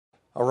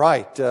All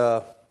right,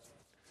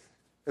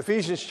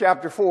 Ephesians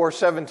chapter 4,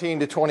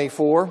 17 to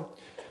 24.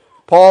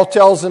 Paul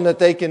tells them that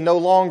they can no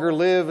longer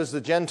live as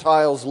the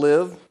Gentiles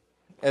live,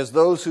 as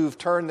those who've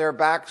turned their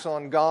backs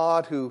on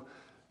God, who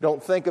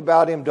don't think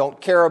about Him,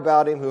 don't care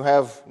about Him, who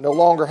no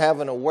longer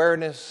have an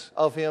awareness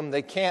of Him.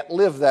 They can't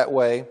live that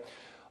way.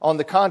 On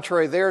the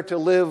contrary, they're to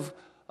live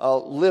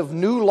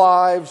new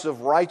lives of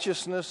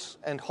righteousness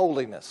and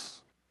holiness.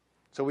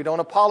 So we don't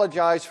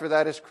apologize for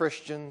that as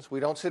Christians. We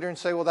don't sit here and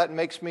say, well, that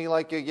makes me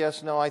like you.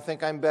 Yes, no, I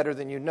think I'm better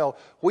than you. No,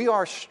 we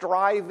are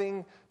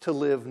striving to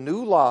live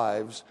new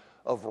lives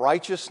of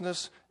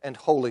righteousness and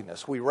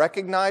holiness. We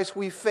recognize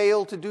we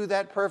fail to do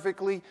that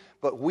perfectly,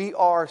 but we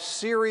are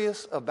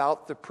serious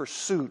about the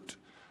pursuit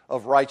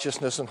of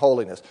righteousness and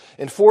holiness.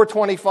 In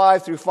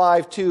 4:25 through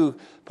 5:2,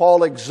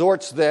 Paul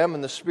exhorts them,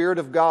 and the Spirit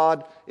of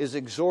God is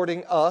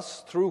exhorting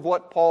us through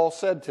what Paul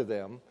said to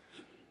them,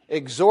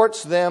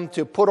 exhorts them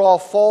to put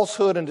off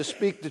falsehood and to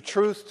speak the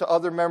truth to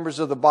other members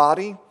of the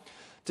body,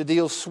 to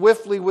deal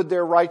swiftly with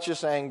their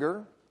righteous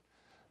anger,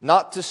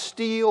 not to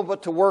steal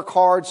but to work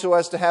hard so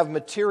as to have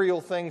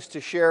material things to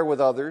share with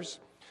others,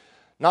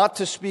 not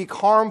to speak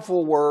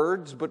harmful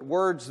words but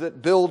words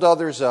that build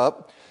others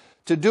up,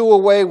 to do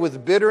away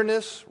with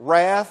bitterness,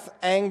 wrath,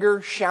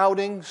 anger,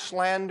 shouting,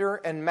 slander,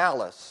 and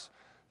malice,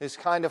 this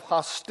kind of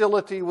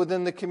hostility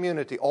within the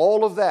community.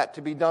 All of that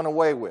to be done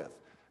away with.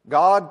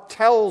 God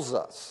tells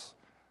us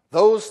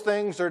those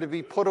things are to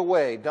be put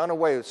away, done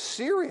away. It's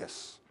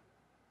serious.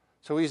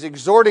 So He's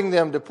exhorting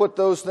them to put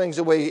those things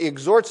away. He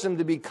exhorts them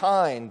to be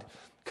kind,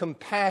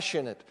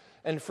 compassionate,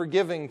 and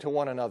forgiving to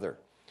one another.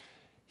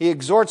 He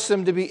exhorts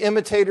them to be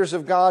imitators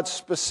of God,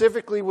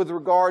 specifically with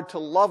regard to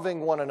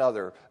loving one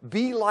another.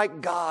 Be like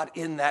God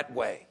in that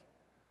way.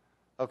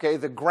 Okay,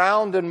 the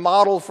ground and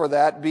model for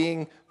that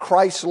being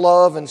Christ's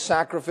love and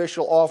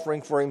sacrificial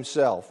offering for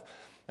Himself.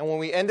 And when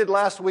we ended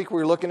last week, we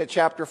were looking at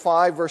chapter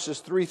 5, verses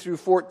 3 through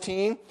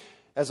 14.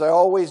 As I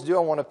always do, I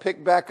want to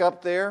pick back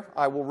up there.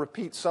 I will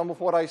repeat some of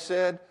what I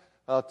said,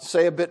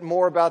 say a bit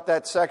more about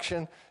that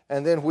section,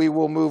 and then we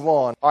will move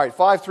on. All right,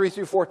 5, 3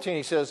 through 14,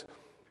 he says,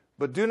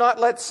 "But do not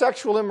let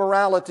sexual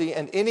immorality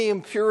and any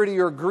impurity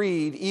or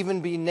greed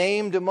even be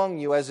named among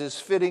you as is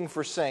fitting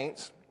for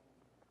saints,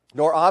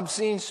 nor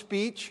obscene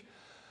speech,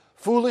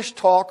 foolish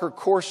talk, or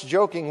coarse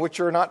joking, which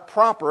are not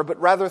proper,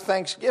 but rather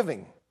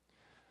thanksgiving.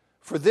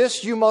 For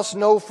this you must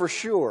know for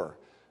sure,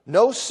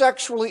 no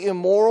sexually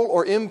immoral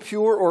or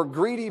impure or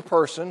greedy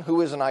person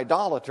who is an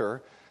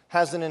idolater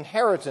has an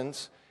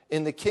inheritance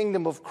in the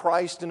kingdom of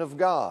Christ and of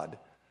God.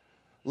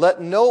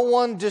 Let no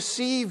one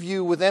deceive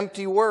you with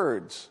empty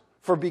words,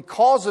 for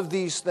because of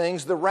these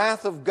things the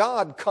wrath of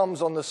God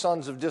comes on the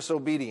sons of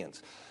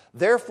disobedience.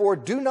 Therefore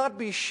do not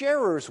be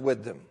sharers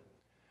with them.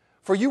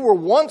 For you were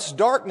once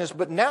darkness,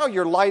 but now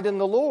you're light in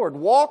the Lord.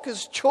 Walk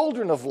as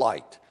children of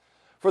light.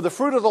 For the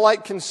fruit of the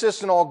light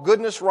consists in all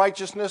goodness,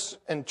 righteousness,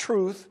 and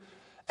truth,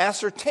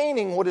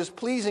 ascertaining what is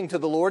pleasing to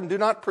the Lord, and do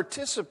not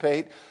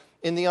participate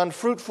in the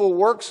unfruitful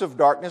works of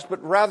darkness, but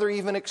rather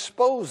even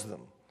expose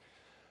them.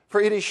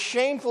 For it is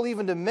shameful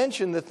even to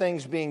mention the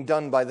things being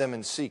done by them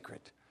in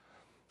secret.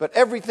 But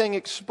everything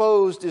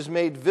exposed is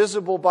made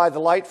visible by the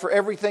light, for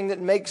everything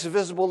that makes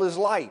visible is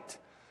light.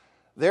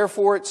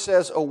 Therefore it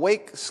says,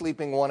 awake,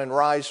 sleeping one, and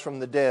rise from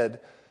the dead,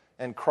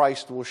 and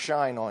Christ will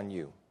shine on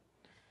you."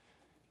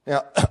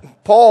 Now,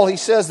 Paul, he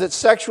says that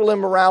sexual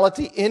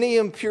immorality, any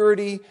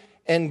impurity,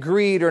 and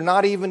greed are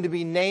not even to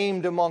be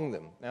named among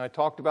them. Now, I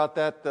talked about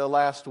that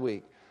last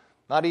week.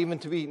 Not even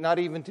to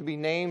be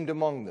named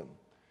among them.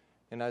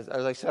 And as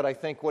I said, I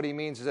think what he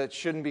means is that it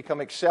shouldn't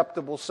become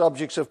acceptable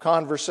subjects of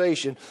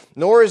conversation.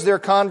 Nor is their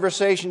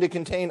conversation to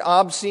contain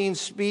obscene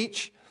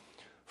speech,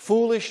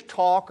 foolish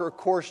talk, or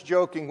coarse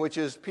joking, which,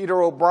 as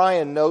Peter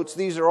O'Brien notes,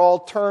 these are all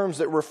terms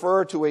that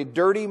refer to a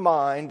dirty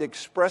mind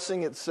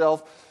expressing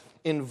itself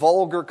in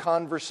vulgar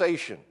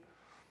conversation.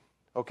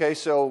 Okay,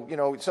 so,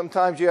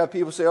 sometimes you have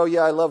people say, oh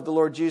yeah, I love the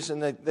Lord Jesus,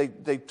 and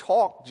they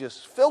talk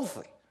just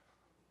filthy.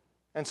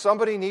 And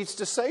somebody needs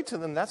to say to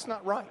them, that's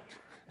not right.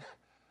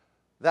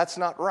 That's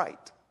not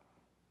right.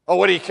 Oh,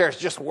 what do you care? It's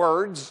just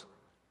words.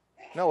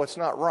 No, it's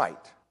not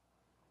right.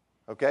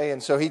 Okay,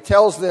 and so he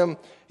tells them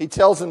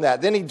that.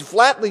 Then he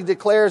flatly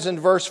declares in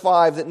verse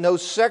 5 that no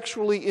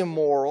sexually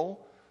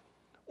immoral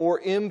or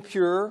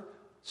impure,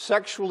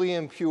 sexually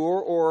impure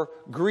or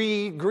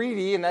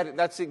greedy, and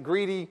that's it,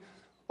 greedy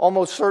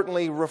almost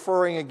certainly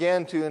referring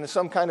again to in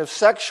some kind of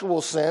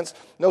sexual sense.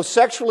 No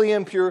sexually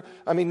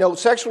immoral,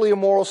 sexually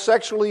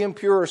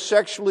impure, or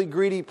sexually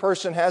greedy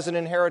person has an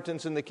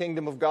inheritance in the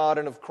kingdom of God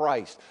and of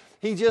Christ.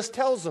 He just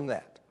tells them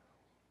that.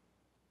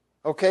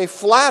 Okay,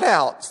 flat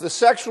out, the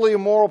sexually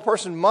immoral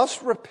person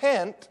must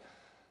repent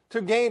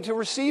to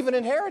receive an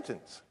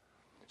inheritance.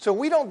 So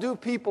we don't do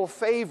people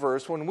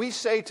favors when we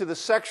say to the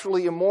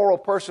sexually immoral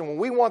person, when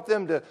we want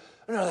them to,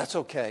 no, that's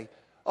okay.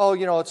 Oh,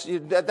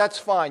 that's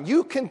fine.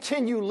 You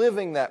continue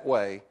living that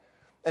way,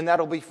 and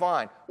that'll be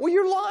fine. Well,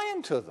 you're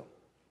lying to them.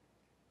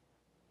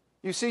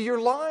 You see,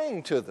 you're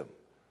lying to them.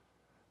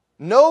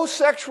 No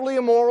sexually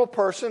immoral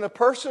person, a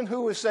person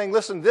who is saying,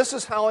 listen, this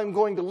is how I'm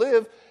going to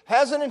live,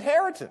 has an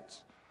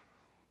inheritance.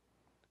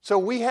 So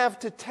we have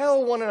to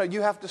tell one another,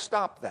 you have to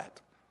stop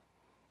that.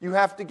 You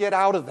have to get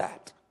out of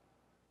that.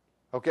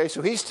 Okay,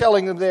 so he's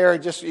telling them there, he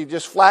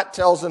just flat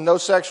tells them no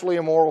sexually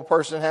immoral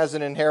person has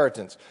an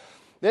inheritance.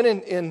 Then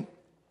in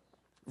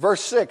verse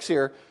 6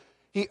 here,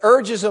 he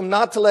urges them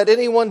not to let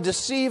anyone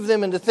deceive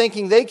them into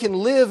thinking they can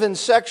live in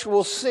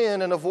sexual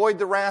sin and avoid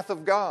the wrath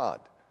of God.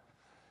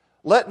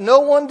 Let no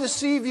one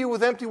deceive you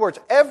with empty words.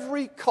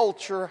 Every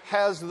culture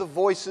has the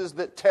voices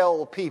that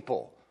tell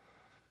people.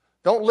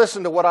 Don't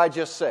listen to what I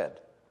just said.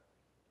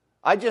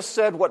 I just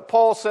said what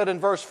Paul said in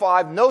verse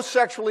 5, no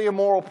sexually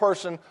immoral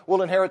person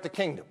will inherit the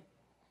kingdom.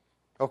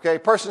 Okay,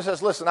 person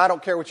says, listen, I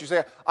don't care what you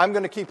say. I'm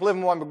going to keep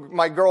living with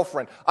my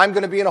girlfriend. I'm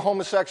going to be in a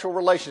homosexual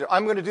relationship.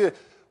 I'm going to do it.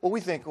 Well,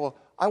 we think, well,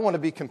 I want to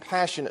be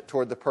compassionate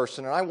toward the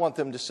person, and I want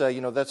them to say,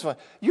 that's fine.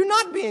 You're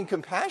not being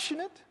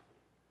compassionate.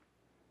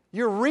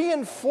 You're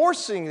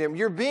reinforcing them.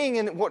 You're being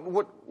in what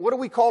do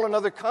we call in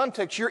other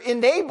contexts? You're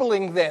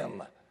enabling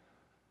them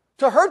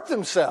to hurt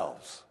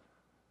themselves.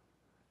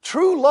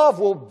 True love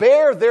will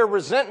bear their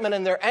resentment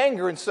and their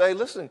anger and say,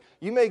 listen,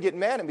 you may get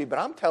mad at me, but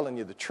I'm telling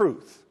you the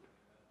truth.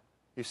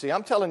 You see,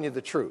 I'm telling you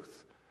the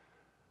truth.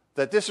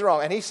 That this is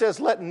wrong. And he says,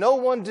 let no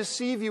one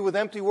deceive you with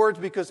empty words,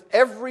 because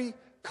every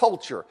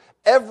culture,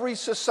 every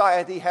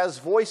society has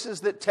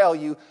voices that tell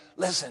you,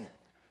 listen,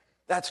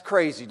 that's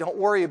crazy. Don't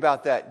worry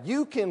about that.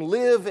 You can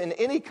live in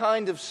any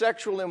kind of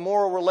sexual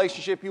immoral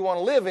relationship you want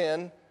to live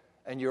in,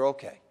 and you're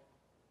okay.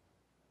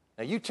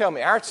 Now you tell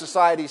me, our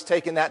society's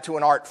taken that to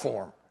an art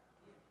form.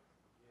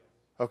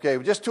 Okay,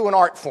 just to an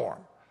art form.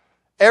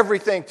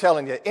 Everything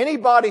telling you.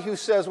 Anybody who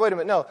says, wait a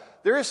minute, no,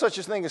 there is such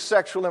a thing as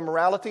sexual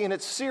immorality, and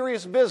it's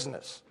serious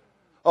business.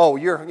 Oh,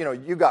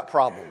 you got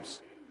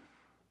problems.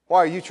 Why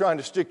are you trying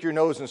to stick your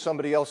nose in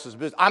somebody else's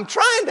business? I'm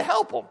trying to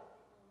help them.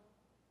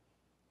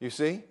 You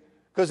see?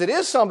 Because it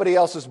is somebody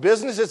else's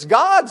business. It's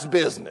God's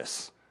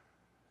business.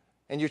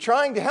 And you're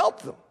trying to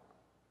help them.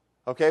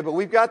 Okay, but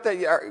we've got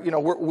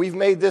that, we've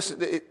made this,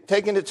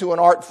 taken it to an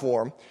art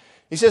form.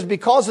 He says,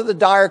 because of the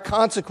dire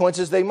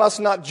consequences, they must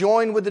not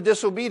join with the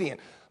disobedient.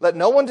 Let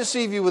no one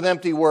deceive you with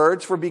empty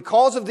words, for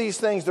because of these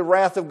things the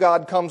wrath of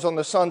God comes on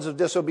the sons of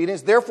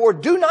disobedience. Therefore,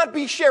 do not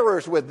be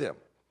sharers with them.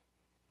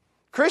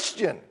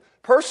 Christian,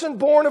 person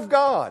born of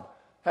God,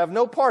 have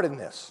no part in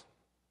this.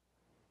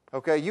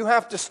 Okay, you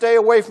have to stay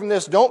away from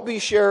this. Don't be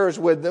sharers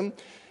with them.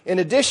 In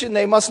addition,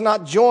 they must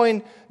not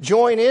join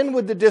in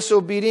with the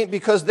disobedient,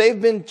 because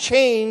they've been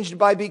changed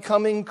by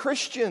becoming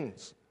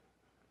Christians.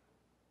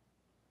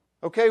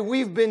 Okay,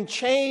 we've been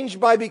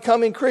changed by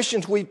becoming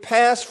Christians. We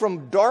pass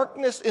from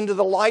darkness into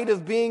the light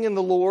of being in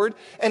the Lord,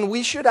 and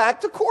we should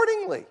act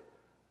accordingly.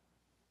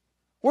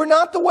 We're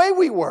not the way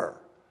we were.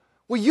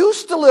 We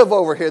used to live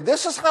over here.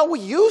 This is how we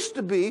used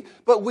to be,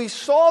 but we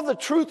saw the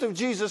truth of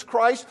Jesus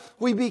Christ.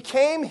 We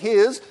became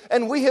His,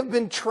 and we have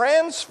been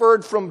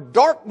transferred from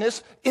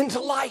darkness into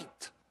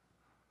light.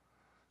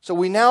 So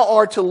we now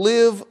are to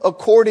live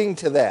according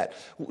to that.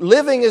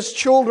 Living as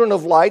children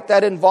of light,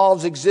 that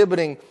involves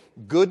exhibiting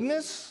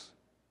goodness,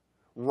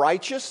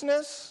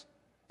 righteousness,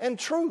 and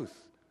truth.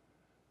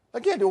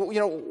 Again, do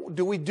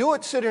we do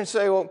it, sit here and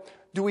say, well,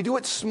 do we do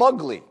it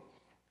smugly?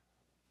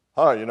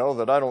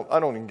 That I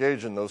don't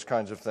engage in those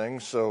kinds of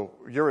things, so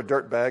you're a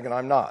dirtbag and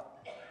I'm not.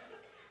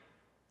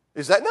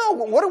 Is that, no,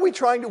 what are we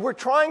trying to, we're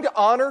trying to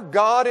honor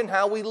God in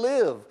how we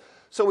live.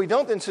 So we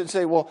don't then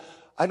say, well,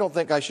 I don't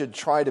think I should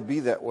try to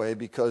be that way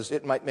because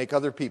it might make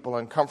other people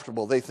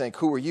uncomfortable. They think,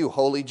 who are you,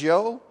 Holy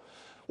Joe?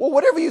 Well,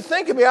 whatever you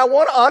think of me, I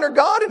want to honor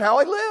God in how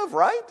I live,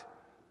 right?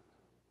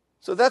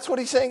 So that's what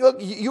he's saying. Look,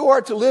 you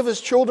are to live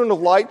as children of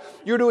light.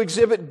 You're to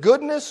exhibit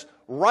goodness,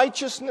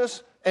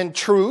 righteousness, and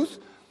truth.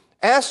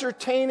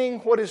 Ascertaining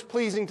what is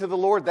pleasing to the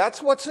Lord,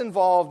 that's what's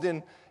involved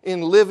in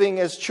living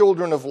as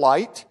children of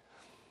light.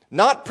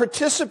 Not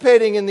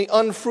participating in the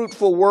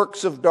unfruitful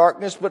works of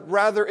darkness, but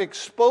rather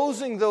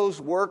exposing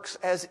those works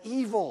as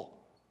evil.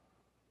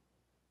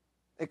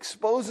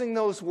 Exposing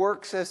those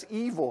works as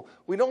evil.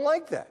 We don't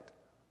like that.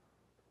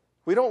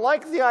 We don't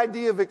like the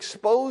idea of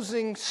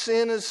exposing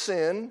sin as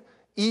sin,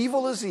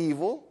 evil as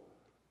evil.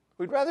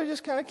 We'd rather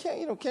just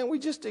can't we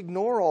just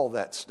ignore all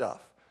that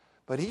stuff?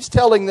 But he's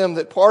telling them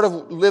that part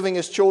of living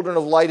as children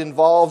of light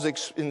involves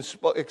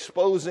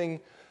exposing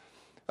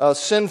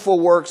sinful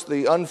works,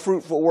 the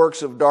unfruitful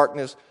works of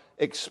darkness,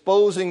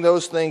 exposing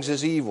those things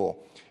as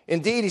evil.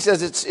 Indeed, he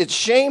says it's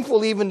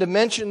shameful even to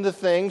mention the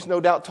things,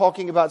 no doubt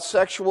talking about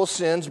sexual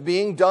sins,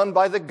 being done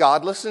by the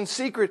godless in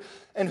secret.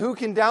 And who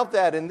can doubt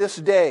that in this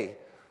day?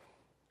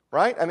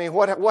 Right? I mean,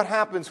 what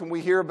happens when we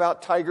hear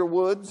about Tiger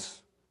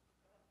Woods?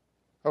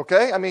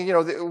 Okay? I mean,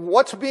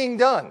 what's being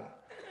done?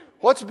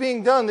 What's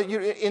being done that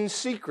you're in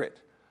secret?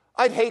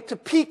 I'd hate to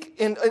peek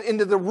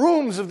into the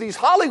rooms of these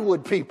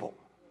Hollywood people.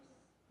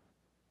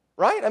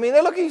 Right? I mean,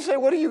 they look at you and say,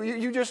 what are you?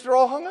 You just are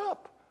all hung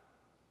up.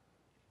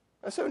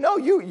 I said, no,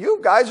 you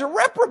guys are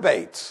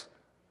reprobates.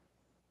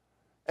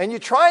 And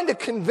you're trying to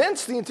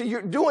convince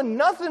you're doing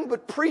nothing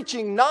but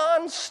preaching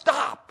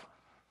nonstop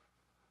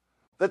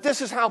that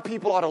this is how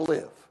people ought to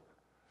live.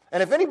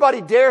 And if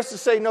anybody dares to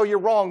say, no, you're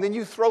wrong, then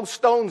you throw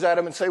stones at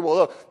them and say, well,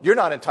 look, you're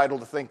not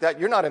entitled to think that.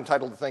 You're not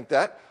entitled to think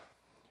that.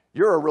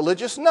 You're a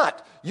religious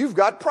nut. You've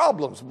got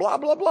problems, blah,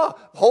 blah, blah.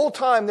 The whole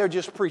time they're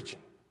just preaching.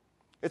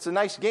 It's a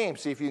nice game.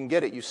 See if you can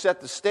get it. You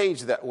set the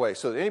stage that way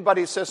so that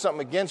anybody that says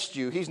something against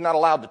you, he's not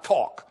allowed to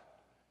talk.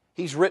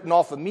 He's written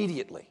off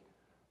immediately.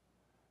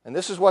 And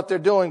this is what they're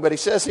doing. But he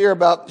says here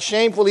about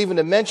shameful even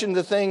to mention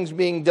the things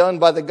being done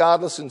by the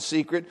godless in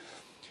secret.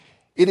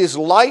 It is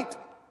light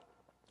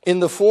in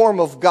the form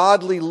of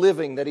godly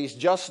living that he's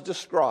just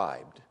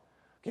described.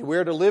 Okay,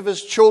 we're to live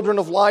as children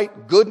of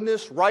light,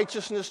 goodness,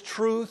 righteousness,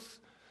 truth.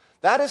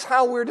 That is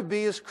how we're to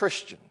be as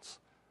Christians.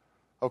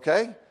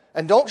 Okay?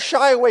 And don't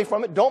shy away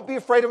from it. Don't be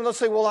afraid of it. Don't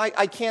say, well,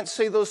 I can't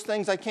say those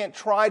things. I can't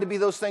try to be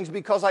those things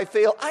because I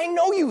fail. I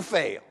know you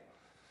fail.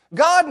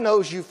 God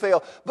knows you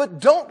fail. But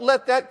don't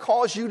let that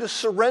cause you to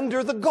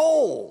surrender the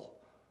goal.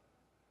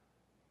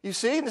 You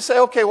see? To say,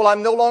 okay, well,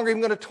 I'm no longer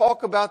even going to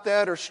talk about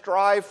that or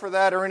strive for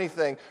that or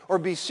anything or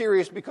be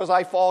serious because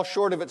I fall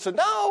short of it. So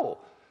no.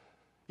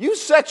 You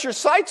set your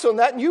sights on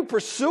that and you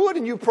pursue it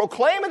and you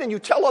proclaim it and you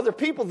tell other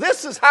people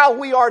this is how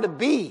we are to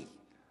be.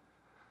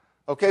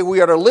 Okay,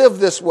 we are to live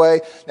this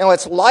way. Now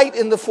it's light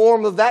in the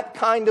form of that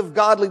kind of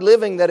godly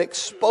living that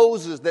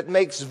exposes, that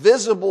makes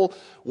visible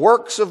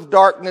works of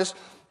darkness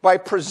by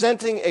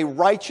presenting a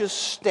righteous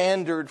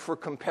standard for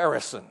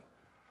comparison.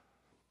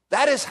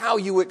 That is how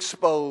you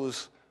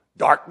expose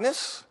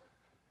darkness.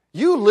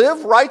 You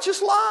live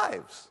righteous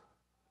lives.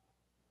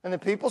 And the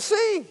people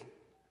see.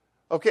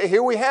 Okay,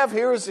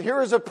 here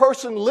is a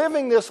person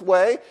living this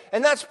way,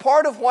 and that's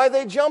part of why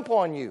they jump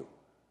on you.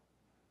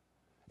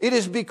 It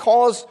is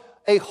because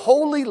a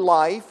holy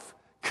life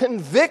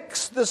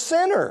convicts the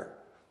sinner.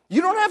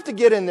 You don't have to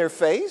get in their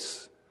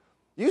face.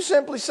 You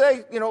simply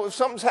say, if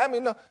something's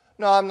happening,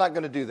 no, I'm not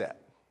going to do that.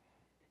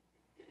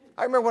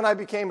 I remember when I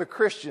became a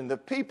Christian, the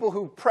people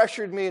who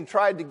pressured me and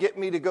tried to get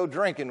me to go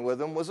drinking with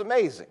them was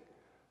amazing.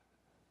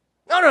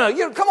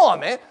 No, come on,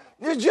 man.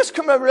 Just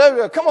come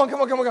over. Come on.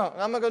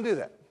 I'm not going to do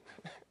that.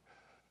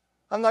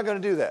 I'm not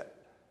going to do that.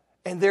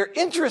 And their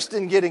interest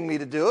in getting me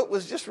to do it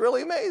was just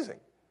really amazing.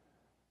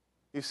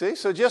 You see?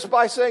 So just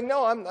by saying,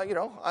 no,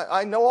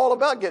 I know all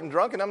about getting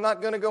drunk and I'm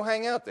not going to go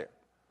hang out there.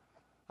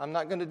 I'm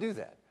not going to do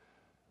that.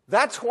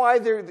 That's why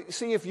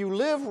if you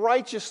live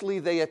righteously,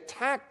 they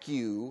attack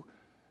you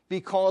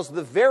because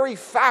the very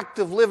fact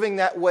of living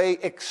that way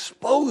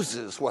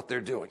exposes what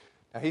they're doing.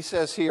 Now he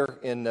says here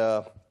in,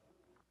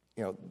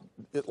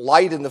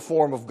 light in the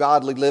form of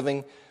godly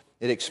living,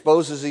 it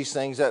exposes these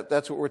things.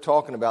 That's what we're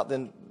talking about.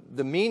 Then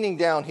the meaning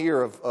down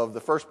here of the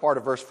first part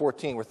of verse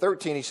 14, where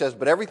 13 he says,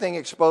 but everything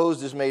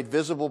exposed is made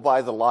visible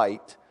by the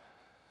light.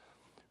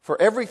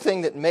 For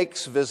everything that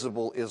makes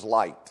visible is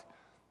light.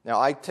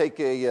 Now I take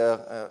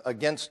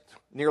against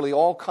nearly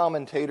all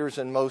commentators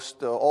and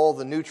most all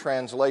the new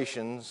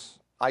translations,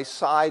 I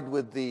side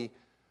with the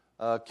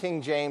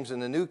King James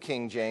and the New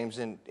King James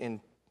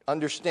in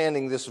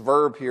understanding this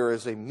verb here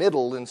as a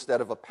middle instead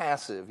of a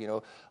passive.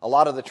 A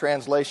lot of the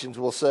translations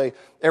will say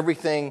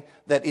everything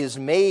that is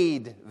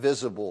made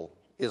visible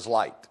is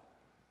light.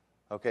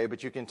 Okay,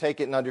 but you can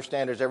take it and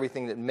understand as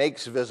everything that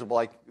makes visible.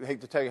 I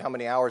hate to tell you how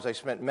many hours I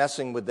spent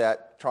messing with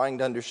that, trying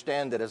to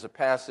understand it as a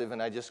passive,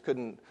 and I just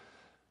couldn't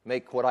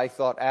make what I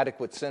thought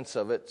adequate sense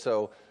of it.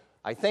 So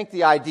I think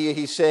the idea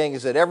he's saying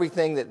is that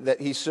everything that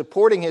he's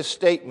supporting his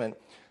statement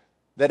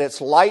that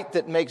it's light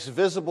that makes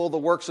visible the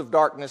works of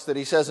darkness that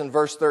he says in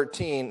verse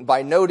 13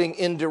 by noting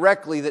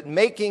indirectly that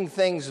making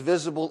things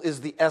visible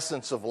is the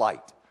essence of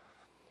light.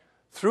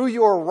 Through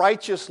your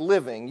righteous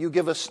living, you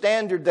give a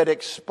standard that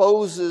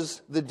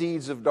exposes the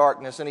deeds of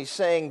darkness. And he's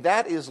saying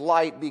that is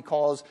light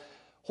because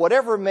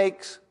whatever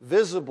makes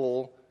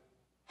visible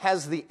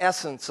has the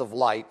essence of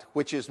light,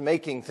 which is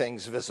making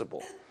things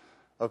visible.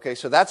 Okay,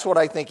 so that's what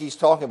I think he's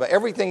talking about.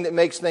 Everything that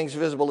makes things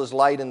visible is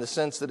light in the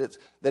sense that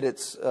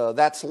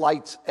that's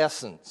light's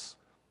essence.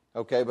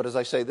 Okay, but as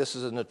I say, this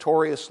is a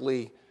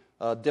notoriously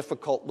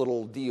difficult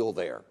little deal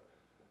there.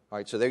 All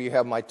right, so there you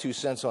have my 2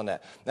 cents on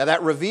that. Now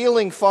that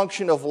revealing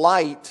function of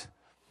light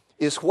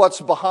is what's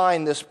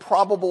behind this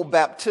probable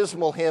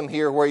baptismal hymn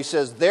here where he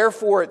says,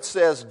 therefore it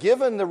says,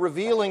 given the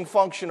revealing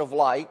function of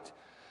light,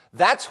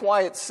 that's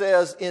why it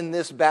says in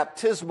this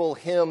baptismal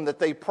hymn that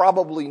they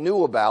probably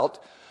knew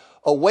about,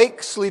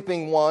 awake,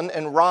 sleeping one,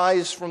 and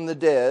rise from the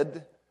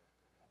dead,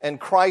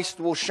 and Christ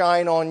will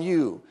shine on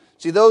you.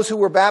 See, those who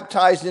were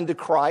baptized into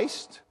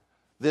Christ,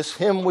 this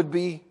hymn would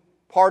be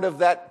part of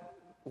that,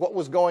 what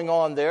was going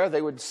on there.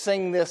 They would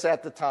sing this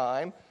at the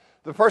time.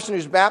 The person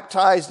who's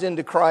baptized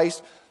into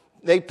Christ,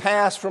 they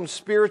pass from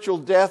spiritual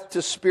death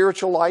to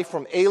spiritual life,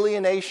 from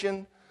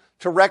alienation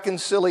to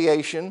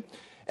reconciliation,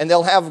 and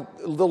they'll have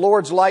the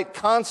Lord's light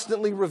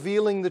constantly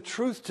revealing the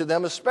truth to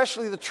them,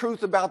 especially the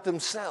truth about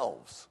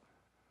themselves.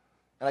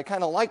 And I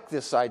kind of like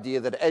this idea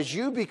that as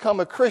you become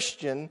a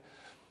Christian,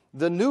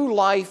 the new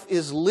life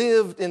is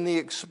lived in the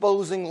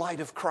exposing light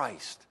of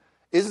Christ.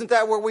 Isn't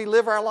that where we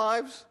live our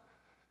lives?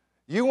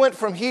 You went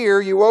from here,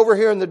 you were over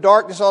here in the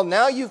darkness,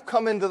 now you've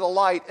come into the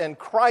light, and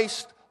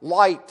Christ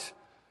light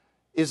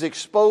is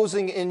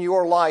exposing in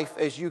your life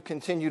as you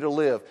continue to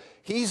live.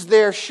 He's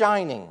there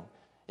shining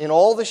in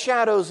all the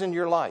shadows in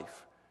your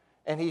life.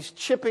 And He's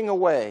chipping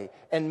away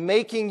and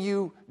making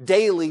you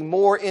daily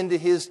more into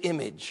His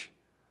image.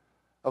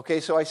 Okay,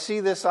 so I see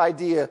this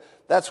idea.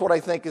 That's what I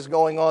think is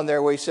going on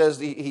there, where he says,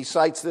 he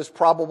cites this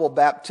probable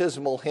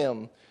baptismal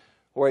hymn,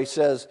 where he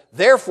says,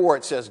 therefore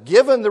it says,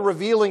 given the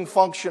revealing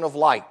function of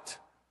light,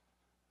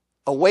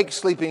 awake,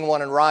 sleeping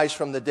one, and rise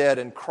from the dead,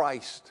 and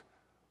Christ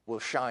will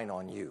shine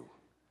on you.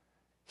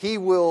 You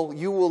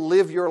will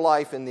live your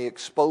life in the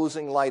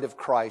exposing light of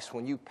Christ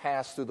when you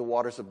pass through the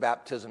waters of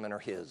baptism and are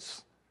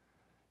His.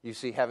 You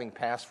see, having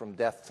passed from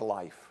death to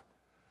life.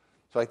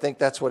 So I think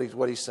that's what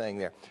he's saying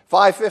there.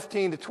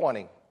 5:15 to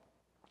 20.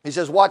 He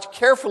says, watch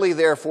carefully,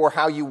 therefore,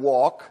 how you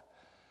walk,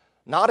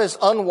 not as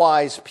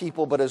unwise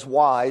people, but as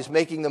wise,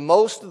 making the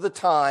most of the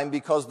time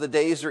because the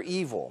days are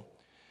evil.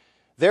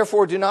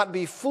 Therefore, do not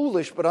be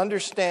foolish, but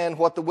understand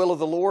what the will of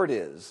the Lord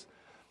is.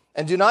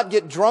 And do not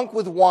get drunk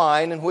with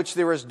wine, in which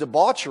there is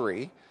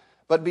debauchery,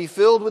 but be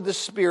filled with the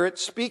Spirit,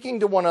 speaking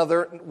to one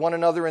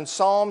another in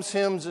psalms,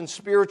 hymns, and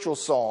spiritual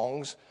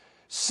songs,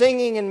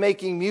 singing and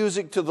making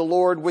music to the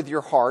Lord with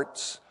your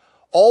hearts,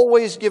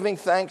 always giving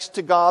thanks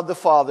to God the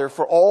Father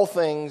for all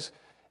things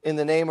in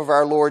the name of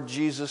our Lord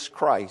Jesus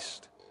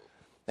Christ.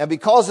 And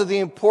because of the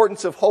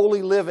importance of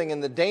holy living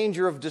and the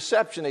danger of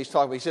deception he's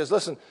talking about, he says,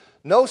 listen,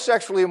 no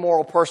sexually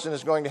immoral person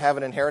is going to have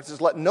an inheritance.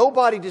 Let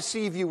nobody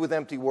deceive you with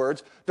empty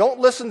words.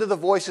 Don't listen to the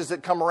voices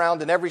that come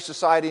around in every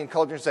society and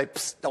culture and say,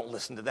 psst, don't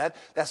listen to that.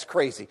 That's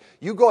crazy.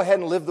 You go ahead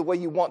and live the way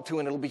you want to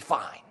and it'll be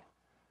fine.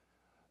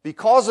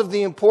 Because of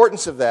the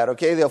importance of that,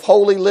 okay, of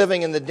holy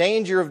living and the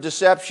danger of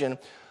deception,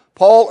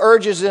 Paul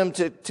urges them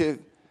to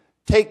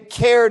take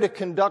care to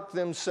conduct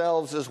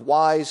themselves as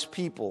wise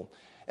people,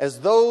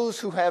 as those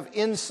who have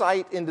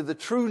insight into the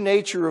true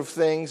nature of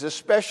things,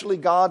 especially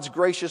God's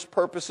gracious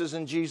purposes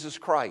in Jesus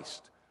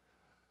Christ.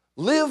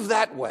 Live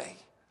that way.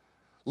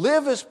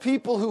 Live as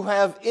people who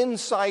have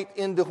insight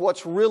into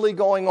what's really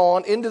going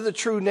on, into the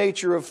true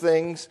nature of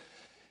things,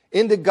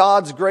 into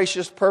God's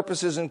gracious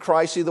purposes in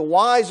Christ. See, the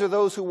wise are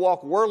those who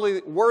walk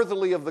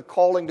worthily of the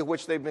calling to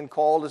which they've been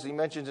called, as he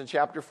mentions in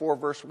chapter 4,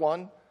 verse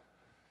 1.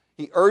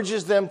 He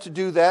urges them to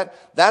do that.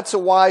 That's a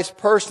wise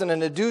person,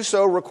 and to do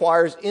so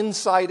requires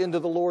insight into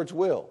the Lord's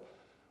will,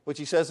 which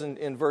he says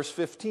in verse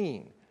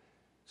 15.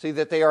 See,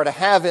 that they are to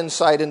have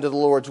insight into the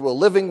Lord's will.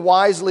 Living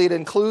wisely, it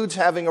includes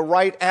having a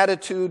right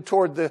attitude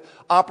toward the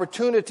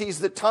opportunities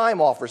that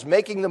time offers,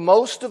 making the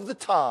most of the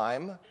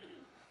time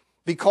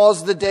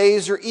because the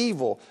days are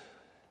evil.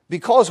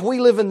 Because we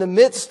live in the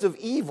midst of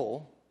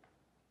evil,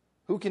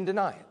 who can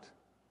deny it?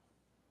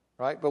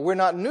 Right? But we're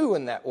not new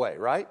in that way,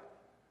 right?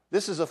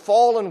 This is a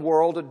fallen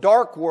world, a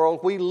dark world.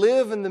 We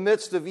live in the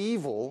midst of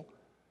evil.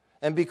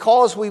 And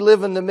because we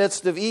live in the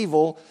midst of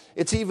evil,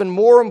 it's even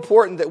more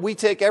important that we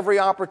take every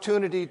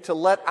opportunity to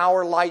let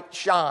our light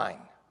shine.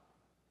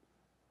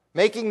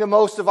 Making the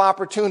most of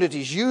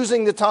opportunities,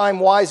 using the time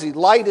wisely.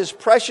 Light is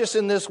precious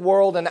in this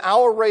world, and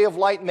our ray of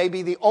light may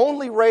be the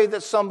only ray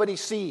that somebody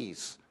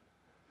sees.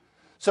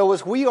 So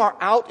as we are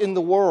out in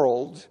the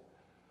world,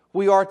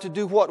 we are to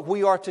do what?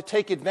 We are to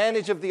take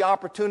advantage of the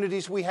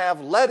opportunities we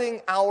have,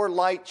 letting our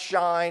light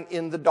shine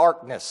in the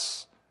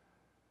darkness.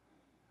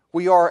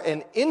 We are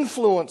an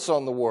influence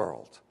on the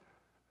world.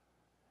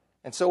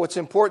 And so it's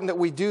important that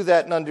we do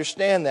that and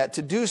understand that.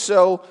 To do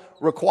so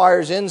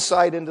requires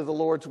insight into the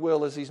Lord's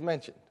will, as he's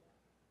mentioned.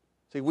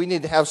 See, we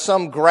need to have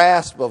some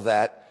grasp of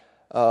that.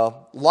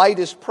 Light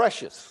is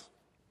precious.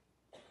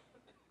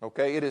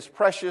 Okay, it is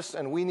precious,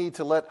 and we need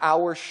to let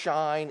ours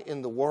shine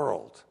in the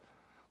world.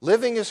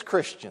 Living as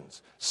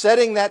Christians,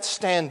 setting that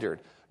standard,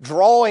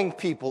 drawing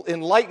people,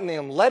 enlightening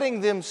them, letting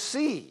them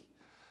see.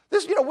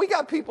 This, we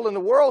got people in the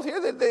world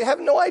here that they have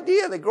no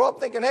idea. They grow up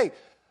thinking, hey,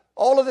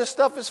 all of this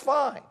stuff is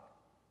fine.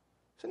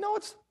 I said, no,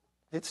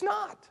 it's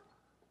not.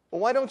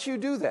 Well, why don't you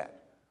do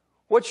that?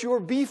 What's your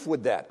beef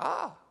with that?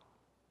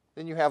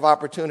 Then you have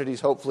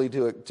opportunities, hopefully,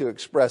 to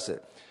express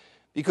it.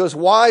 Because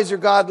wise or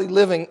godly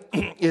living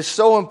is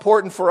so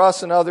important for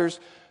us and others.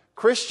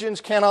 Christians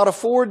cannot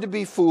afford to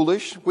be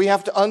foolish. We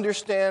have to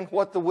understand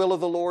what the will of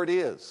the Lord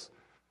is.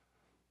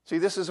 See,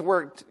 this is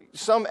where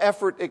some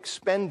effort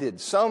expended,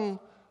 some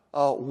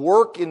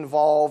work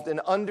involved in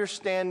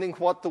understanding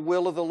what the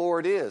will of the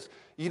Lord is.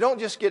 You don't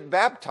just get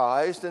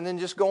baptized and then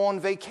just go on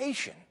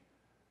vacation.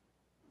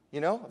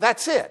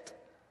 That's it.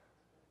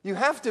 You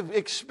have to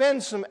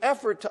expend some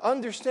effort to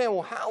understand,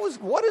 well,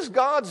 what is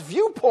God's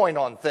viewpoint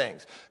on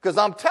things? Because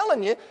I'm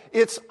telling you,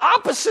 it's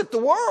opposite the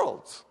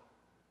world's.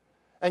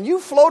 And you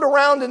float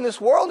around in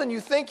this world and you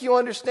think you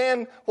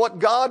understand what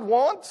God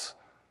wants.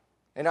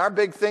 And our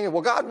big thing is,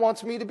 well, God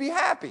wants me to be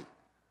happy.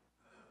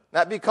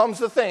 That becomes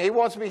the thing. He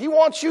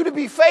wants you to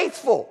be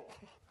faithful.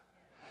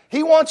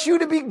 He wants you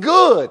to be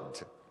good.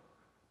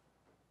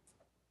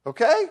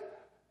 Okay?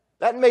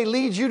 That may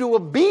lead you to a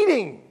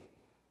beating.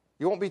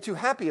 You won't be too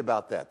happy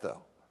about that,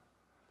 though.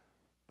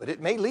 But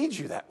it may lead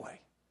you that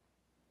way.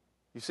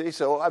 You see,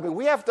 so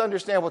we have to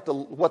understand what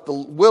the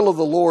will of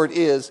the Lord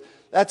is.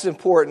 That's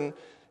important.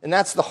 and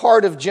that's the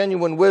heart of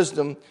genuine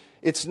wisdom,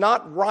 it's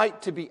not right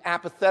to be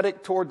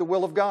apathetic toward the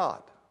will of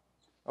God.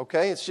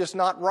 Okay? It's just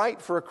not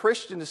right for a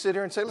Christian to sit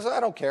here and say, listen, I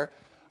don't care.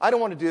 I don't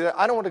want to do that.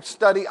 I don't want to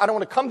study. I don't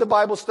want to come to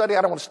Bible study.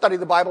 I don't want to study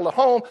the Bible at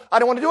home. I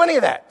don't want to do any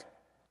of that.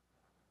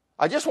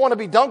 I just want to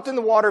be dunked in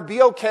the water,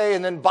 be okay,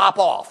 and then bop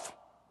off.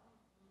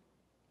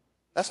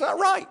 That's not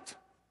right.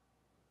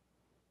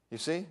 You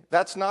see?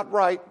 That's not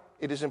right.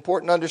 It is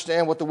important to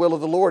understand what the will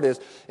of the Lord is.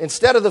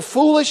 Instead of the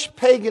foolish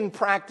pagan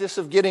practice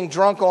of getting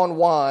drunk on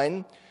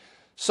wine,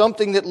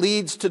 something that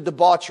leads to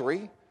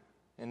debauchery,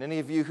 and any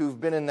of you who've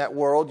been in that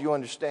world, you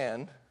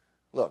understand.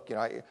 Look,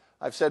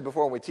 I've said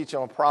before when we teach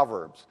on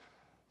Proverbs,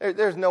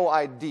 there's no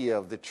idea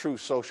of the true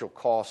social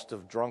cost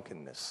of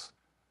drunkenness.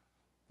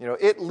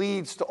 It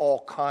leads to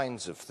all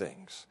kinds of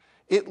things.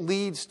 It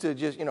leads to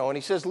just, and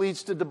he says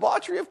leads to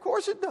debauchery. Of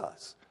course it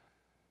does.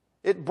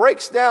 It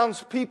breaks down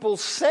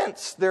people's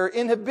sense, their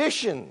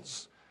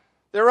inhibitions,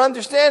 their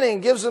understanding,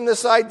 gives them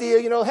this idea,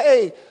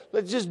 hey,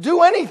 let's just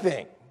do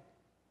anything.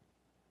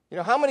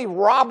 How many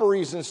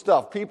robberies and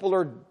stuff people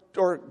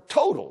are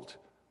totaled?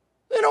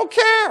 They don't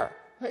care.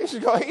 They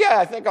just go, yeah,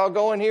 I think I'll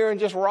go in here and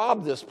just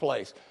rob this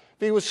place.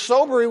 If he was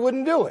sober, he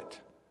wouldn't do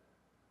it.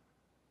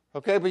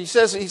 Okay, but he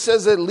says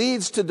it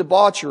leads to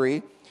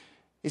debauchery.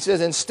 He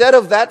says instead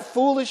of that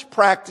foolish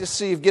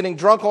practice, of getting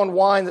drunk on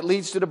wine that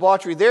leads to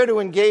debauchery, they're to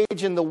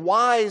engage in the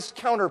wise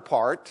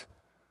counterpart.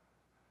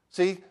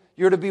 See,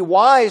 you're to be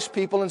wise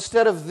people.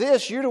 Instead of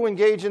this, you're to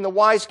engage in the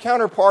wise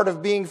counterpart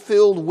of being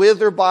filled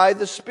with or by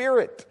the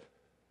Spirit.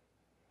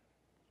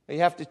 You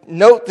have to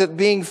note that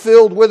being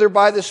filled with or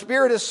by the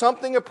Spirit is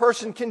something a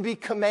person can be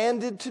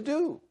commanded to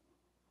do.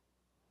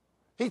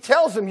 He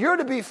tells them you're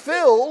to be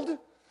filled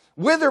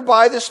with or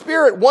by the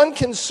Spirit. One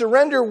can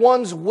surrender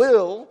one's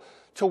will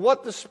to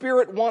what the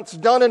Spirit wants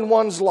done in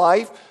one's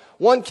life.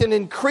 One can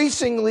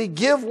increasingly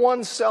give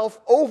oneself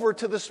over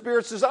to the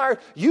Spirit's desire.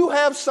 You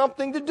have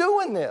something to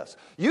do in this.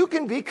 You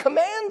can be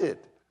commanded.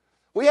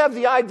 We have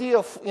the idea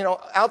of,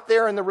 out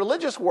there in the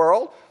religious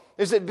world,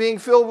 is that being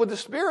filled with the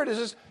Spirit is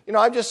just,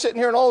 I'm just sitting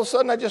here and all of a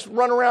sudden I just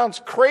run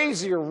around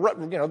crazy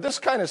or, this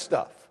kind of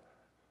stuff.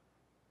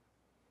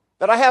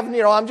 That I have,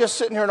 I'm just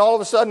sitting here and all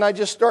of a sudden I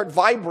just start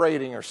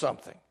vibrating or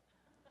something.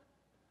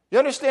 You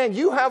understand?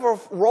 You have a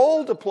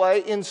role to play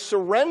in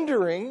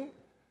surrendering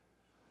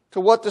to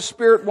what the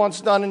Spirit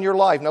wants done in your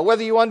life. Now,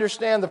 whether you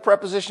understand the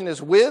preposition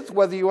is with,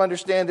 whether you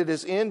understand it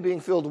is in, being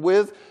filled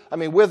with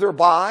or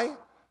by,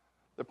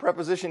 the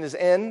preposition is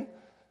in.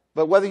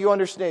 But whether you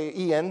understand,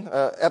 en,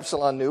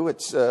 epsilon nu,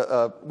 it's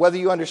whether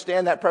you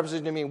understand that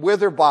preposition to mean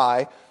with or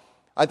by,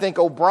 I think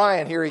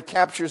O'Brien here, he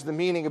captures the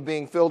meaning of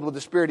being filled with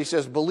the Spirit. He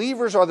says,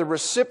 believers are the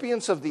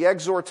recipients of the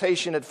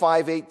exhortation at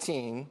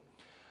 5:18.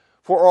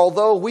 For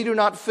although we do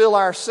not fill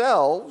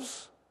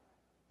ourselves,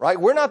 right?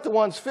 We're not the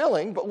ones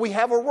filling, but we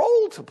have a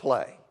role to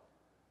play.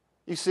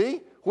 You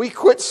see? We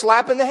quit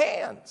slapping the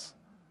hands.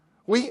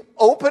 We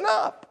open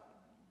up.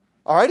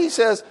 All right? He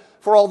says,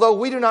 for although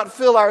we do not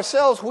fill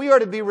ourselves, we are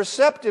to be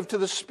receptive to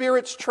the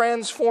Spirit's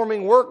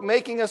transforming work,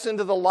 making us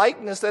into the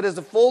likeness that is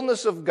the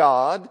fullness of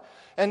God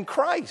and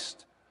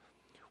Christ.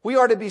 We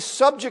are to be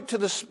subject to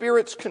the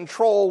Spirit's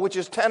control, which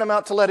is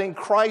tantamount to letting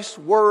Christ's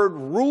word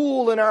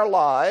rule in our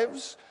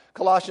lives,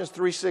 Colossians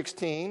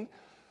 3:16,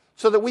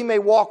 so that we may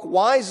walk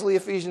wisely,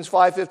 Ephesians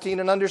 5:15,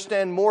 and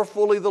understand more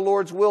fully the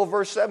Lord's will,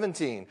 verse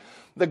 17.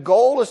 The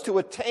goal is to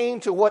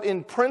attain to what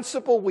in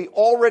principle we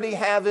already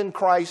have in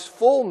Christ's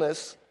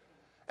fullness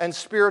and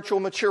spiritual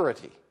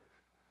maturity.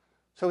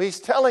 So he's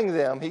telling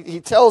them,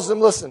 he tells them,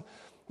 listen,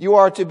 you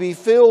are to be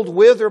filled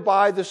with or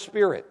by the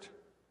Spirit.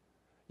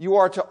 You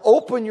are to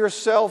open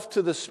yourself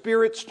to the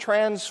Spirit's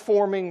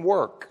transforming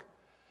work.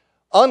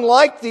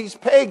 Unlike these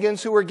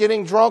pagans who are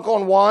getting drunk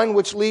on wine,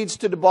 which leads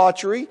to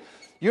debauchery,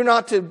 you're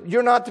not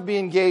to be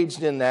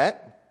engaged in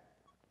that.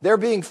 They're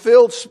being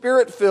filled,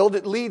 Spirit-filled.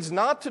 It leads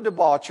not to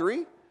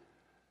debauchery,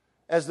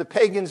 as the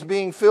pagans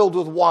being filled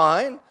with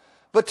wine,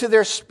 but to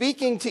their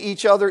speaking to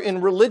each other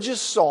in religious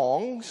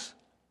songs,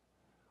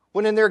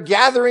 when in their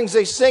gatherings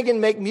they sing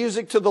and make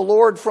music to the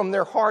Lord from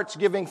their hearts,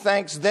 giving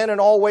thanks then and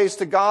always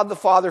to God the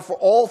Father for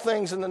all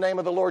things in the name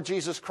of the Lord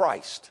Jesus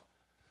Christ.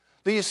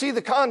 Do you see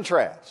the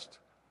contrast?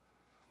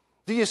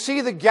 Do you see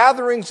the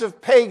gatherings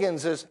of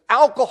pagans as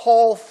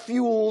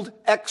alcohol-fueled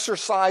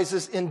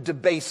exercises in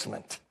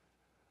debasement?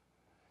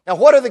 Now,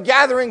 what are the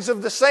gatherings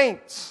of the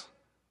saints?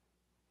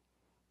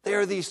 They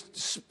are these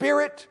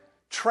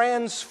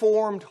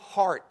Spirit-transformed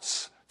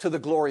hearts to the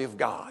glory of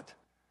God.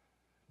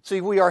 See,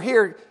 we are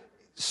here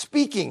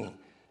speaking,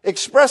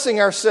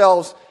 expressing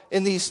ourselves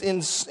in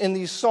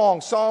these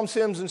songs, psalms,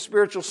 hymns, and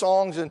spiritual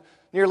songs, and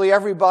nearly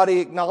everybody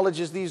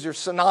acknowledges these are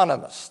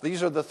synonymous.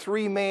 These are the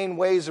three main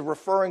ways of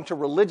referring to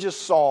religious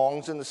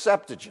songs in the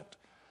Septuagint.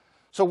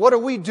 So what are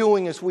we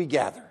doing as we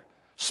gather?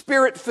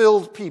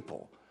 Spirit-filled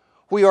people.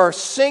 We are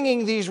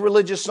singing these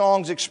religious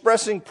songs,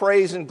 expressing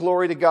praise and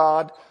glory to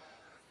God.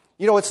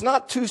 You know, it's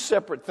not two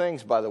separate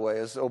things, by the way,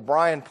 as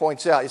O'Brien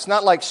points out. It's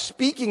not like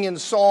speaking in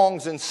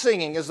songs and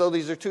singing as though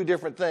these are two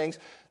different things.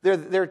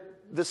 They're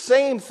the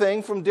same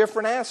thing from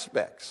different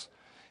aspects.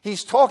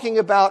 He's talking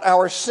about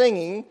our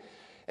singing,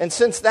 and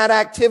since that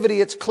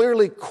activity, it's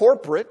clearly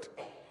corporate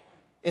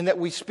in that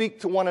we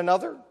speak to one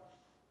another.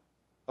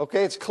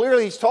 Okay, it's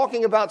clearly he's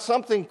talking about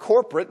something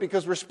corporate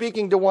because we're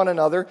speaking to one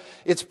another.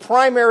 Its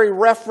primary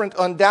referent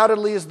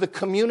undoubtedly is the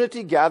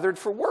community gathered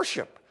for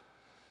worship.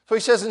 So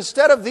he says,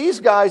 instead of these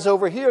guys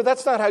over here,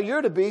 that's not how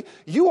you're to be.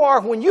 You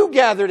are, when you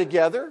gather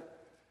together,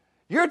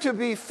 you're to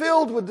be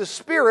filled with the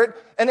Spirit,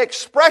 an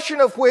expression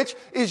of which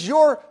is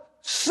your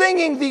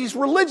singing these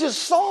religious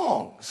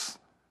songs.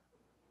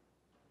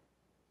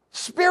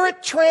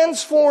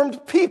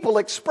 Spirit-transformed people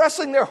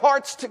expressing their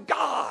hearts to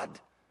God,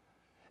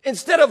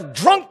 instead of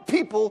drunk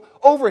people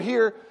over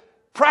here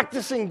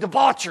practicing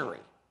debauchery.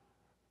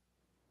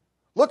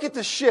 Look at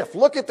the shift.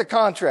 Look at the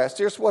contrast.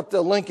 Here's what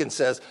Lincoln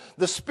says.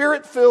 The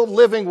Spirit-filled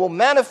living will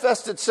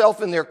manifest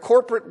itself in their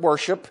corporate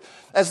worship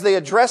as they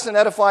address and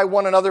edify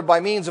one another by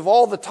means of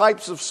all the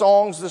types of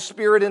songs the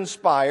Spirit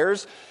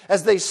inspires,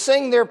 as they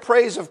sing their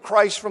praise of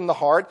Christ from the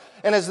heart,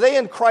 and as they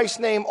in Christ's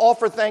name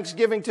offer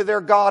thanksgiving to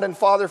their God and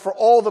Father for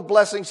all the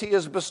blessings He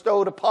has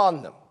bestowed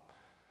upon them.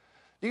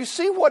 Do you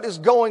see what is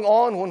going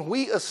on when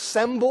we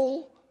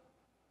assemble?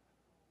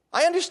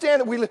 I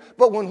understand that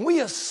but when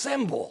we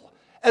assemble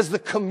as the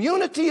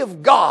community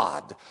of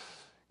God,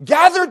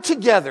 gathered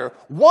together,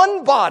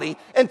 one body,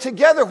 and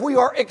together we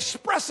are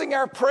expressing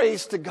our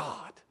praise to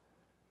God.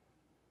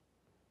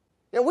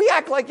 And we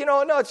act like,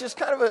 no, it's just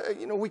kind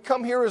of we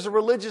come here as a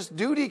religious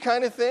duty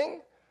kind of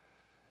thing.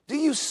 Do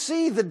you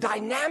see the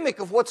dynamic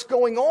of what's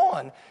going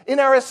on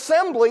in our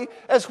assembly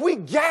as we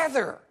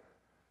gather?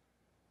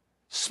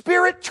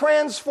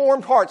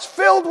 Spirit-transformed hearts,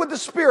 filled with the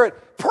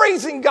Spirit,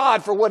 praising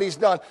God for what He's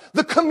done.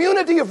 The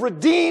community of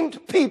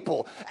redeemed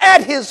people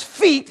at His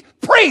feet,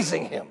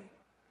 praising Him.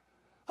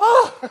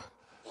 Oh,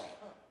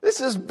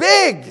 this is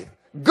big,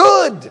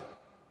 good.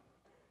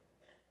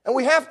 And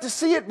we have to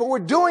see it, but we're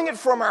doing it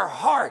from our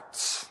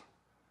hearts.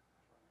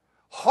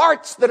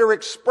 Hearts that are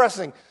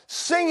expressing,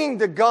 singing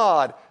to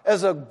God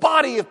as a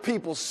body of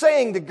people,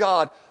 saying to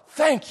God,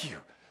 thank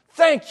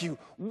you,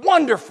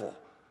 wonderful.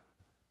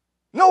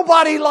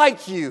 Nobody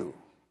like you.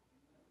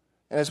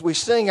 And as we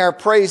sing our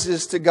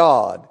praises to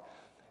God,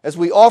 as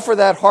we offer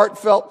that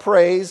heartfelt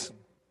praise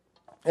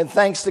and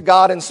thanks to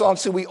God in song,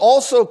 so we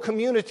also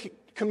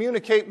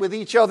communicate with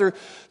each other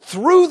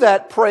through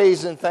that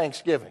praise and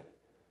thanksgiving.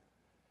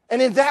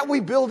 And in that we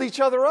build each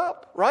other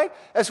up, right?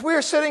 As we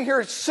are sitting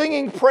here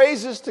singing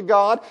praises to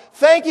God,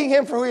 thanking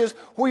Him for who He is,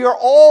 we are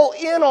all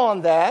in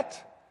on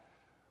that.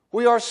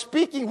 We are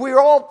speaking, we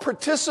are all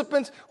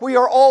participants, we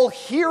are all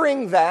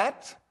hearing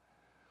that.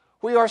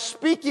 We are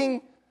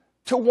speaking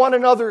to one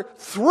another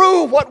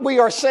through what we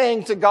are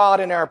saying to God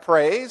in our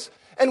praise,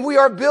 and we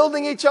are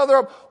building each other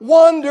up.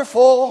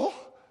 Wonderful,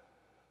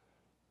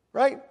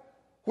 right?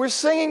 We're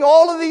singing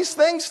all of these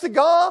things to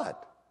God.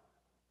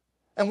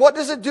 And what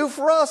does it do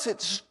for us?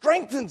 It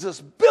strengthens us,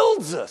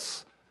 builds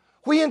us.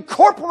 We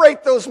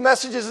incorporate those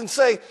messages and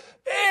say,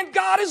 man,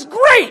 God is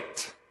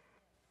great.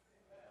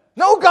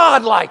 No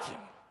God like Him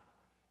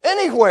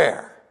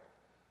anywhere.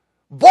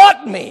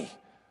 Bought me.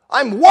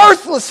 I'm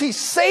worthless. He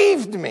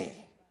saved me.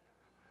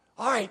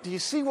 All right, do you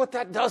see what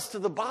that does to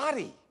the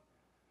body?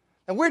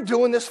 And we're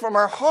doing this from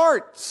our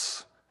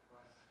hearts.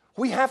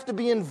 We have to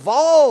be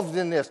involved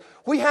in this.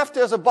 We have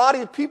to, as a body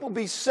of people,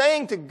 be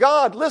saying to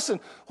God, listen,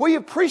 we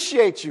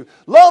appreciate you,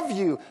 love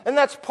you. And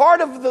that's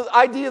part of the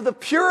idea of the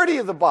purity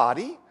of the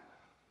body.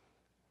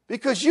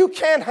 Because you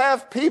can't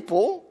have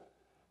people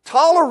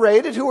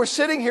tolerated who are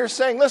sitting here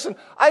saying, listen,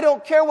 I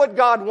don't care what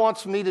God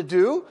wants me to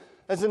do,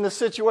 as in the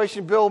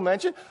situation Bill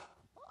mentioned.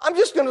 I'm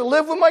just going to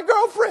live with my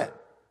girlfriend.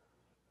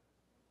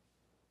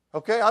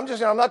 Okay, I'm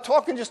not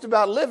talking just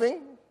about living,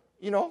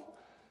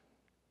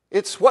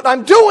 It's what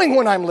I'm doing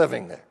when I'm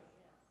living there.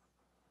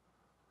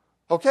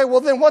 Okay, well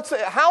then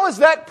how is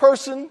that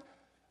person,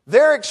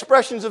 their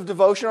expressions of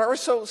devotion are?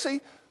 So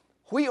see,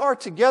 we are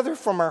together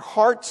from our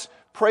hearts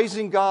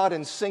praising God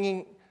and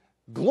singing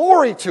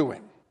glory to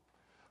Him,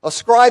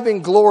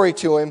 ascribing glory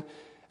to Him.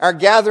 Our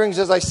gatherings,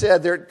 as I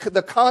said,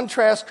 the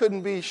contrast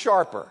couldn't be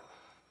sharper.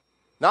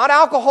 Not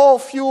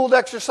alcohol-fueled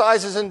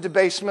exercises in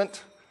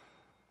debasement,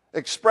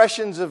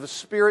 expressions of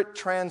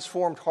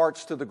Spirit-transformed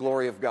hearts to the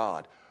glory of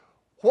God.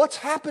 What's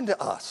happened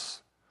to us?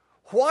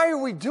 Why are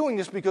we doing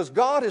this? Because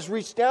God has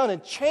reached down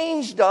and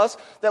changed us,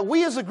 that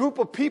we as a group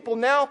of people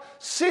now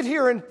sit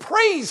here and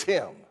praise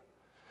Him.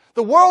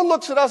 The world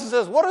looks at us and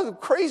says, what are the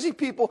crazy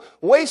people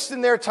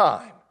wasting their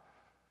time?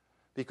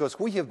 Because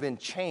we have been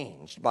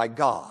changed by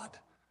God,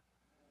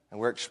 and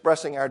we're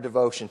expressing our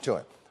devotion to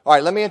Him. All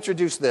right, let me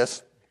introduce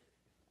this.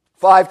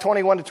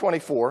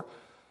 5:21-24.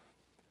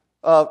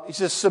 He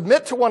says,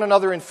 submit to one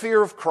another in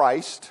fear of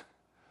Christ.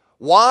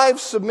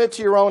 Wives, submit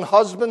to your own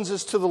husbands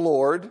as to the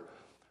Lord.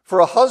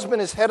 For a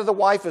husband is head of the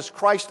wife, as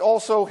Christ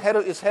also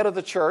is head of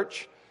the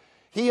church,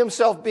 He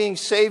Himself being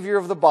Savior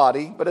of the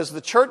body. But as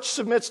the church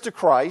submits to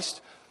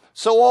Christ,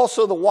 so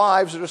also the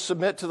wives are to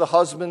submit to the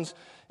husbands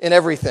in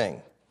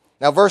everything.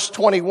 Now, verse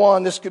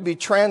 21, this could be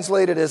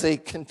translated as a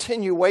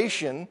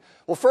continuation.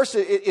 Well, first,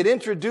 it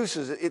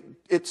introduces,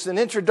 it's an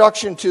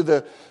introduction to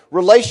the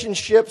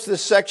relationships,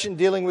 this section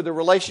dealing with the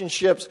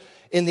relationships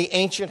in the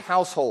ancient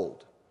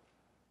household.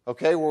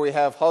 Okay, where we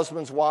have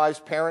husbands, wives,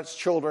 parents,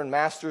 children,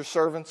 masters,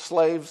 servants,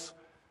 slaves.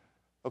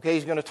 Okay,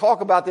 he's going to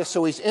talk about this,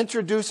 so he's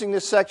introducing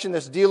this section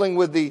that's dealing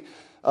with the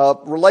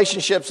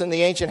relationships in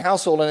the ancient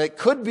household, and it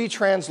could be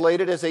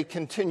translated as a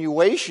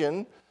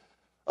continuation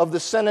of the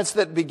sentence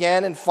that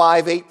began in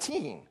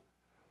 5:18.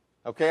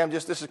 Okay,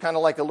 this is kind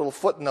of like a little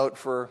footnote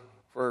for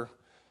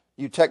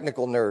you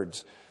technical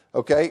nerds.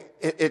 Okay,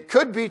 it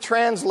could be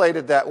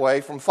translated that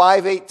way from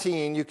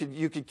 5:18.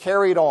 You could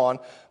carry it on,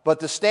 but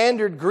the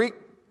standard Greek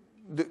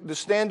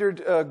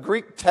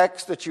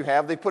text that you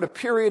have, they put a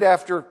period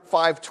after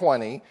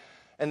 5:20,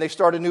 and they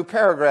start a new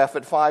paragraph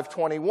at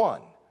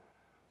 5:21.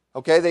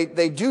 Okay,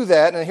 they do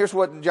that, and here's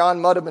what John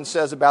Muddeman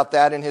says about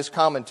that in his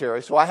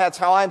commentary. So that's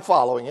how I'm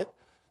following it,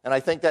 and I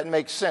think that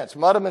makes sense.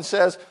 Muddeman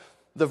says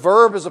the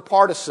verb is a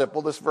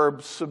participle, this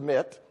verb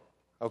submit,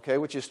 okay,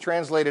 which is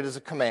translated as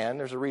a command.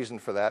 There's a reason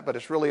for that, but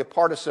it's really a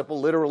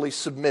participle, literally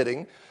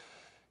submitting.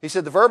 He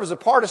said the verb is a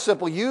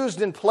participle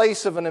used in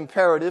place of an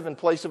imperative, in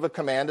place of a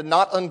command, a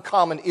not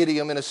uncommon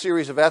idiom in a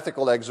series of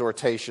ethical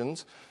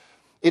exhortations.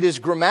 It is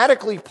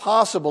grammatically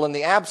possible, in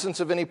the absence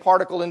of any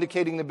particle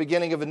indicating the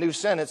beginning of a new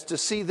sentence, to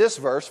see this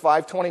verse,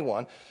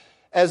 5:21,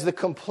 as the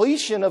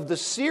completion of the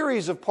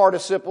series of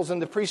participles in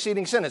the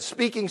preceding sentence: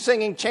 speaking,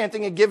 singing,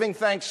 chanting, and giving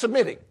thanks,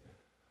 submitting.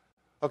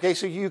 Okay,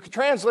 so you could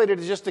translate it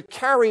as just a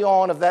carry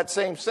on of that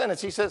same sentence.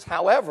 He says,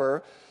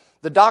 however,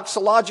 the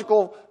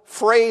doxological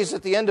phrase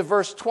at the end of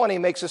verse 20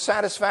 makes a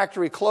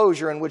satisfactory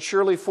closure and would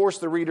surely force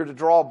the reader to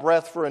draw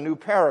breath for a new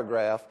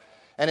paragraph.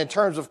 And in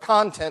terms of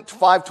content,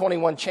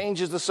 5:21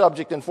 changes the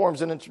subject and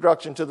forms an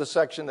introduction to the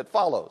section that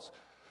follows.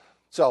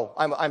 So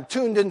I'm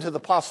tuned into the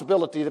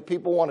possibility that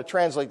people want to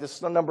translate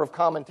this, a number of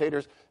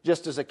commentators,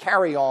 just as a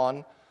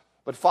carry-on.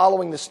 But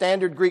following the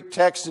standard Greek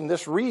text in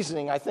this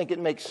reasoning, I think it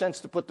makes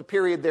sense to put the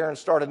period there and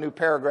start a new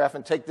paragraph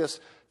and take this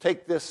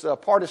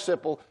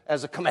participle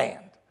as a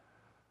command.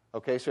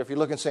 Okay, so if you're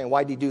looking and saying,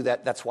 why did he do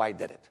that? That's why he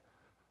did it.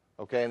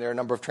 Okay, and there are a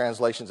number of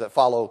translations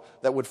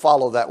that would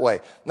follow that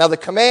way. Now, the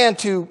command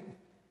to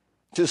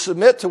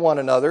submit to one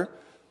another,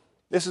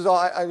 this is all,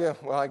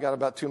 I got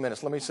about 2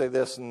 minutes. Let me say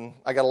this, and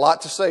I got a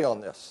lot to say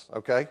on this,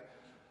 okay?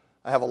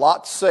 I have a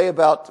lot to say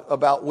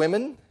about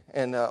women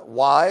and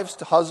wives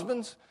to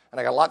husbands, and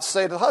I got a lot to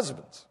say to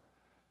husbands.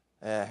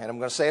 And I'm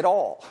going to say it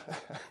all.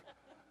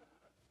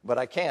 But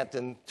I can't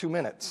in 2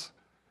 minutes.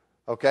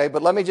 Okay,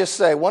 but let me just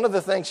say, one of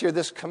the things here,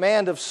 this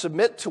command of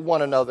submit to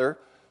one another,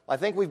 I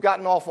think we've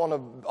gotten off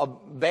on a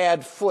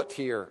bad foot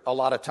here a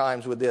lot of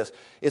times with this.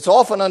 It's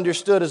often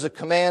understood as a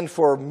command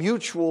for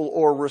mutual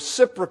or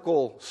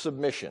reciprocal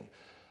submission.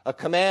 A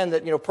command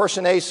that,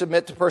 person A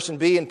submit to person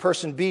B and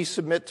person B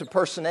submit to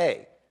person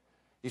A.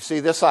 You see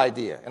this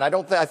idea. And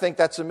I think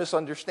that's a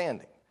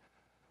misunderstanding.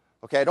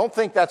 Okay, I don't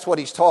think that's what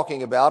he's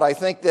talking about. I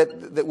think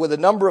that with a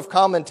number of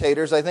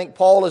commentators, I think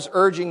Paul is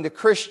urging the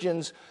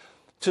Christians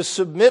to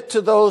submit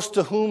to those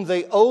to whom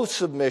they owe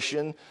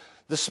submission,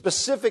 the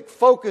specific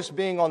focus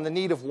being on the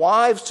need of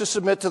wives to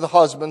submit to the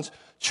husbands,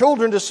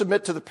 children to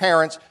submit to the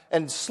parents,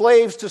 and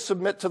slaves to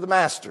submit to the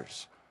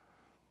masters.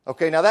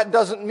 Okay, now that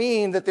doesn't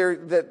mean that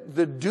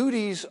the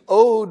duties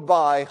owed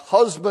by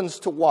husbands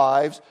to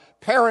wives,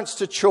 parents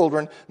to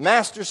children,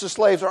 masters to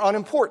slaves are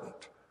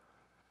unimportant.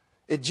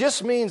 It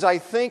just means, I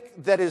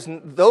think, that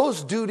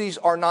those duties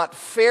are not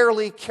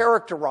fairly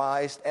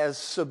characterized as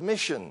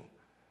submission.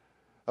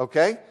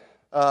 Okay?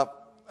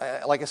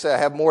 Like I said, I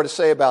have more to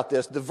say about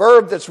this. The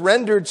verb that's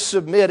rendered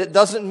submit, it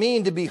doesn't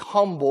mean to be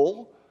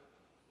humble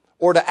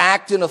or to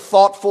act in a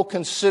thoughtful,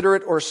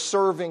 considerate, or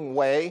serving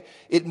way.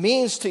 It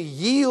means to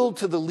yield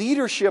to the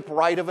leadership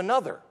right of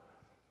another.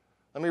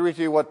 Let me read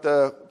to you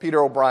what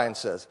Peter O'Brien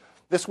says.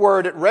 This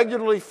word, it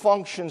regularly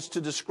functions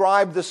to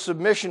describe the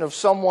submission of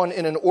someone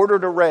in an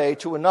ordered array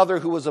to another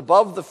who is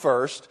above the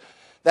first,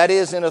 that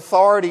is, in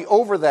authority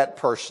over that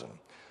person.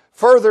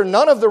 Further,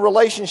 none of the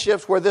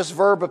relationships where this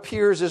verb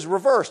appears is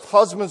reversed.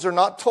 Husbands are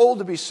not told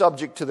to be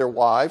subject to their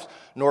wives,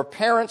 nor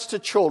parents to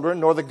children,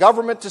 nor the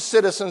government to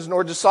citizens,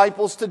 nor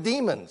disciples to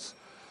demons.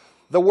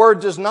 The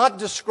word does not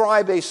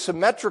describe a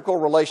symmetrical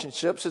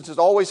relationship, since it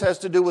always has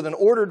to do with an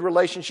ordered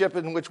relationship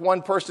in which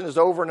one person is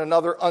over and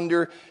another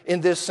under.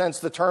 In this sense,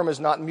 the term is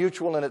not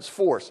mutual in its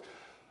force.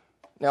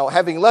 Now,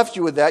 having left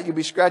you with that, you'll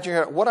be scratching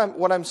your head.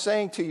 What I'm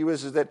saying to you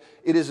is that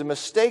it is a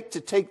mistake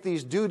to take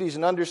these duties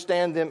and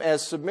understand them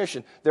as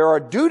submission. There are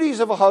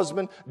duties of a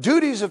husband,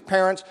 duties of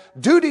parents,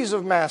 duties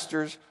of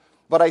masters,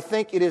 but I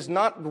think it is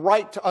not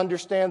right to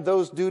understand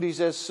those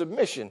duties as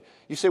submission.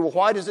 You say, well,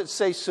 why does it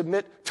say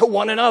submit to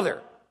one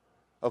another?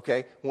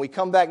 Okay, when we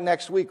come back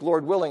next week,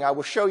 Lord willing, I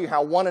will show you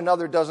how one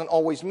another doesn't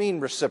always mean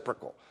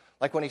reciprocal.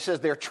 Like when he says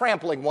they're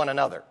trampling one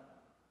another.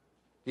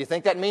 Do you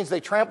think that means they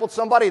trampled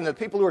somebody and the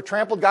people who were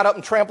trampled got up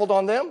and trampled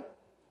on them?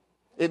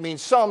 It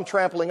means some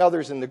trampling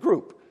others in the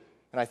group.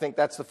 And I think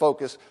that's the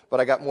focus,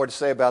 but I got more to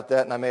say about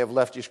that, and I may have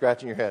left you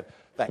scratching your head.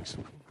 Thanks.